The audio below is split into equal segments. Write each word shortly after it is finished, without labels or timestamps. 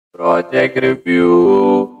Project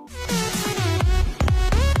review.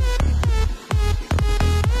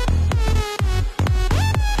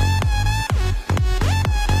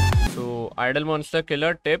 So, Idle Monster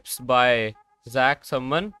Killer tips by Zach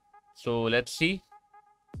someone. So, let's see.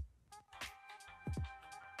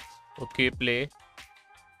 Okay, play.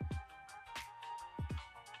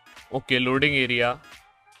 Okay, loading area.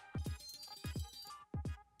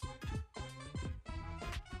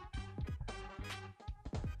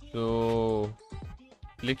 So,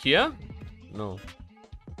 click here. No.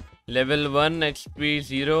 Level 1, XP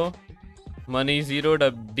 0, money 0,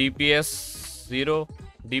 DPS 0,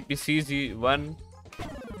 DPC 1.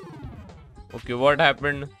 Okay, what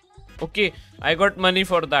happened? Okay, I got money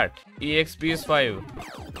for that. EXP is 5.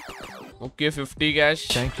 Okay, 50 cash.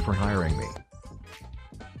 Thanks for hiring me.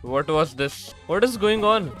 What was this? What is going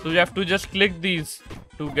on? So you have to just click these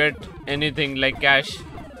to get anything like cash.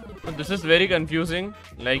 So this is very confusing.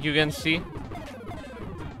 Like you can see,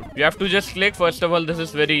 you have to just click. First of all, this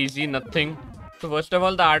is very easy, nothing. So first of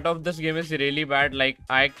all, the art of this game is really bad. Like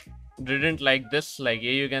I didn't like this. Like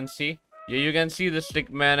here you can see. Here you can see the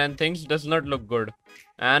stick man and things does not look good.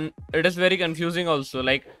 And it is very confusing also.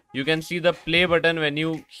 Like you can see the play button when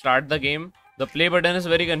you start the game. The play button is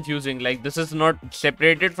very confusing. Like this is not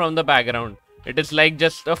separated from the background. It is like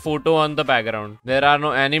just a photo on the background. There are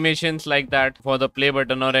no animations like that for the play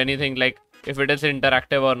button or anything like if it is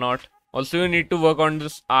interactive or not. Also, you need to work on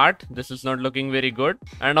this art. This is not looking very good.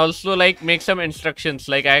 And also like make some instructions.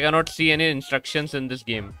 Like I cannot see any instructions in this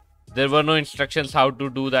game. There were no instructions how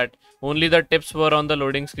to do that. Only the tips were on the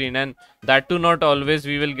loading screen, and that too not always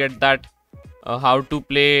we will get that how to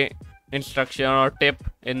play instruction or tip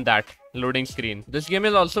in that loading screen. This game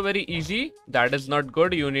is also very easy. That is not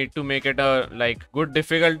good. You need to make it a like good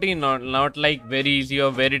difficulty, not like very easy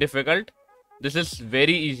or very difficult. This is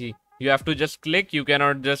very easy. You have to just click. You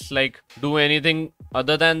cannot just like do anything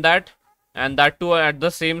other than that, and that too at the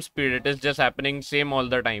same speed. It is just happening same all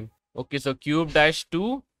the time. Okay, so Cube Dash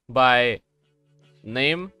 2 by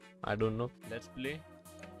name, I don't know. Let's play.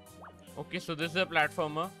 Okay, so this is a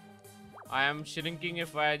platformer. I am shrinking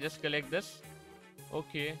if I just collect this.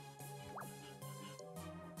 Okay.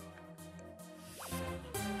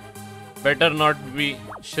 Better not be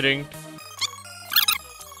shrinked.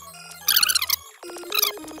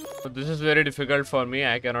 So this is very difficult for me.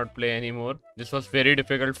 I cannot play anymore. This was very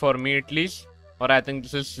difficult for me at least. Or I think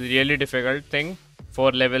this is really difficult thing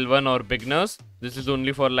for level 1 or beginners. This is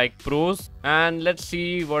only for like pros. And let's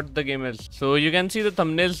see what the game is. So you can see the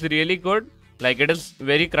thumbnail is really good. Like it is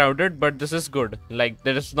very crowded, but this is good. Like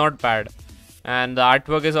that is not bad. And the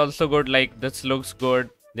artwork is also good. Like this looks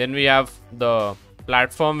good. Then we have the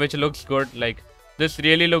platform which looks good. Like this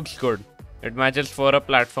really looks good. It matches for a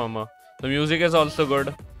platformer. The music is also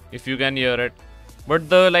good if you can hear it. But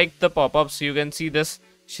the pop-ups, you can see this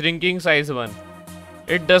shrinking size one.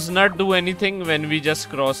 It does not do anything when we just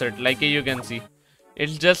cross it. Like you can see,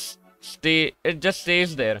 it just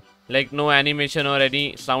stays there. Like no animation or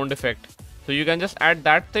any sound effect. So you can just add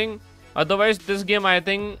that thing. Otherwise, this game, I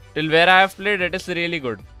think, till where I have played, it is really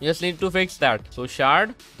good. You just need to fix that. So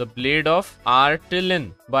Shard, The Blade of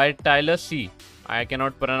Artilin by Tyler C. I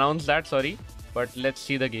cannot pronounce that, sorry. But let's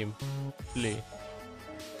see the game. Play.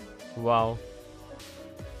 Wow.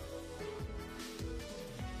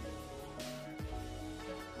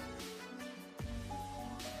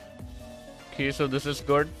 Okay, so this is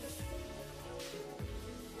good.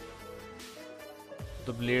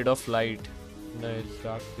 The Blade of Light. Nice,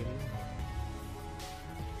 dark green.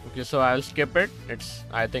 Okay, so I'll skip it.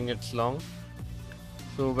 I think it's long.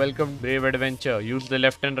 So welcome Brave Adventure. Use the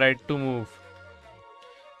left and right to move.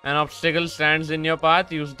 An obstacle stands in your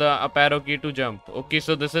path. Use the up arrow key to jump. Okay,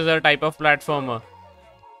 so this is a type of platformer.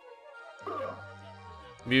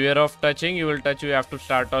 Beware of touching. You will touch, you have to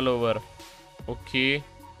start all over. Okay.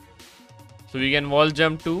 So we can wall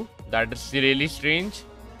jump too. That is really strange.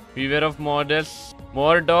 Beware of models.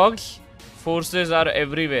 More dogs. Forces are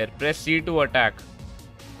everywhere. Press C to attack.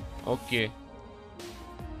 Okay.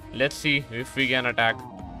 Let's see if we can attack.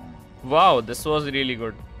 Wow, this was really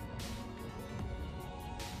good.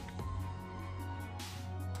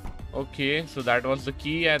 Okay, so that was the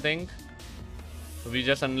key, I think. So we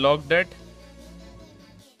just unlocked it.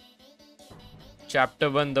 Chapter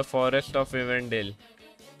 1, The Forest of Evendale.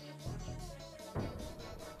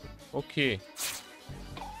 Okay.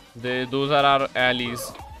 Those are our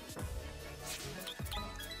alleys.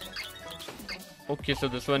 Okay, so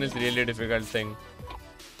this one is really difficult thing.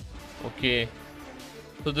 Okay.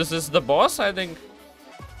 So this is the boss, I think.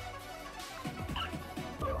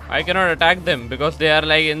 I cannot attack them because they are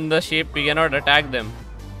like in the shape. We cannot attack them.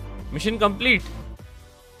 Mission complete.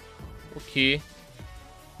 Okay.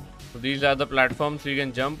 So these are the platforms you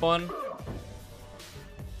can jump on.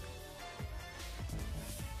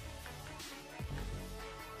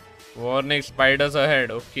 Warning, spiders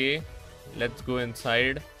ahead. Okay. Let's go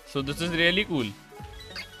inside. So this is really cool.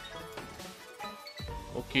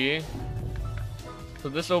 Okay. So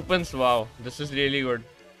this opens. Wow. This is really good.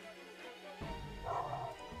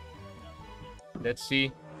 Let's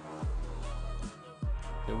see.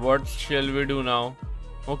 What shall we do now?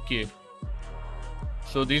 Okay.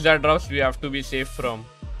 So these are drops we have to be safe from.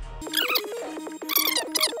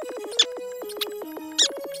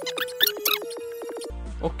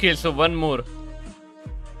 Okay, so one more.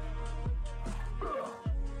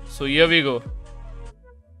 So here we go.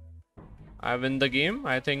 I win the game,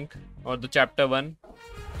 I think, or the chapter 1.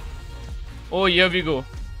 Oh, here we go.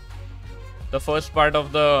 The first part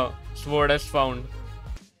of the sword is found.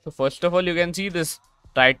 So first of all, you can see this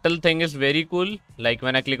title thing is very cool. Like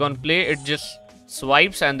when I click on play, it just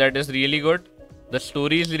swipes, and that is really good. The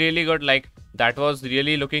story is really good. Like that was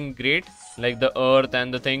really looking great. Like the earth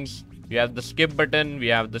and the things. We have the skip button. We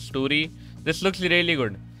have the story. This looks really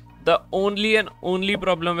good. The only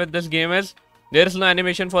problem with this game is there is no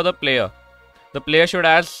animation for the player. The player should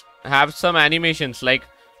have some animations. Like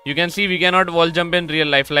you can see, we cannot wall jump in real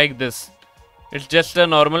life like this. It's just a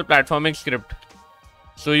normal platforming script.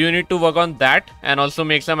 So you need to work on that and also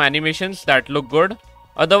make some animations that look good.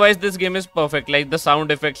 Otherwise this game is perfect. Like the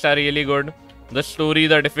sound effects are really good. The story,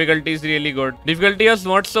 the difficulty is really good. Difficulty is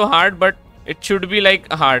not so hard, but it should be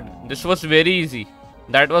like hard. This was very easy.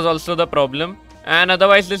 That was also the problem. And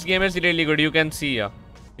otherwise this game is really good. You can see, you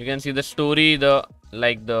can see the story,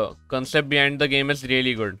 the concept behind the game is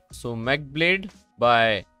really good. So Mechblade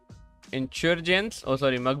by Insurgents. Oh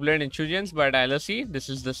sorry, Mechblade Insurgents by Tyler C. This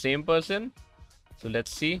is the same person. So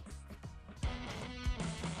let's see.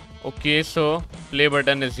 Okay, so play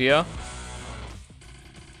button is here.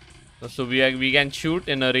 So we can shoot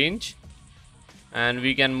in a range, and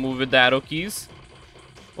we can move with the arrow keys.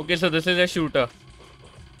 Okay, so this is a shooter.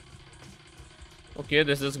 Okay,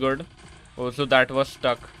 this is good. Oh, so that was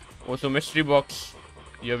stuck. Oh, so mystery box.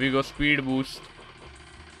 Here we go, speed boost.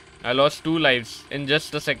 I lost 2 lives in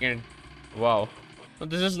just a second. Wow. So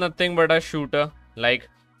this is nothing but a shooter. Like,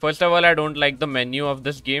 first of all, I don't like the menu of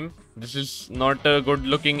this game. This is not a good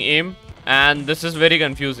looking aim, and this is very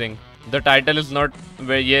confusing. The title is not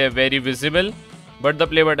very visible, but the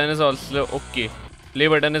play button is also okay. Play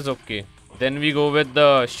button is okay. Then we go with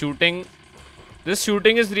the shooting. This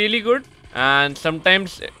shooting is really good, and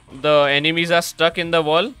sometimes the enemies are stuck in the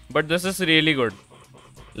wall, but this is really good.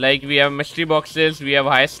 Like we have mystery boxes, we have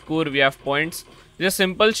high score, we have points. It's a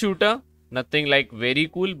simple shooter, nothing like very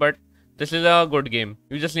cool, but this is a good game.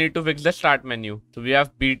 You just need to fix the start menu. So we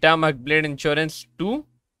have Beta Mechblade Insurance 2.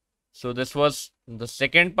 So this was the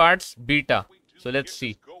second part's beta. So let's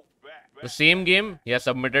see. The same game, he has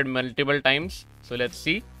submitted multiple times. So let's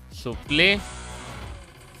see. So play.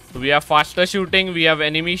 So we have faster shooting, we have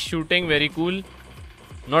enemy shooting, very cool.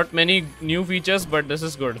 Not many new features, but this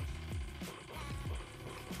is good.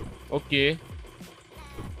 Okay.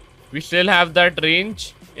 We still have that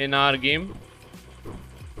range in our game.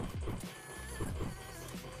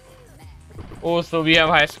 Oh, so we have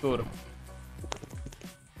high score.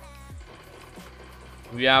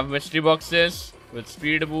 We have mystery boxes with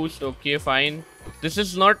speed boost. Okay, fine. This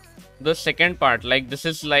is not the second part. Like this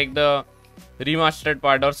is like the remastered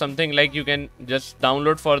part or something, like you can just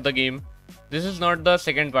download for the game. This is not the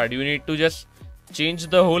second part. You need to just change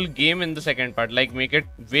the whole game in the second part. Like make it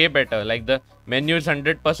way better. Like the menu is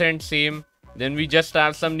 100% same. Then we just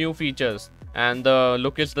have some new features and the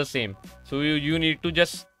look is the same. So you need to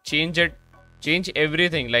just change it. Change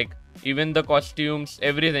everything, like even the costumes,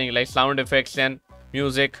 everything, like sound effects and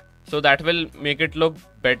music. So that will make it look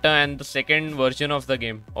better and the second version of the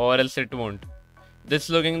game, or else it won't.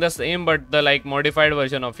 This looking the same, but the like modified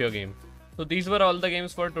version of your game. So these were all the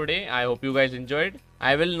games for today. I hope you guys enjoyed.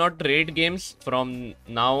 I will not rate games from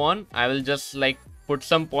now on. I will just like put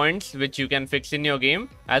some points which you can fix in your game,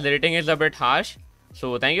 as the rating is a bit harsh.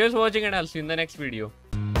 So thank you guys for watching, and I'll see you in the next video.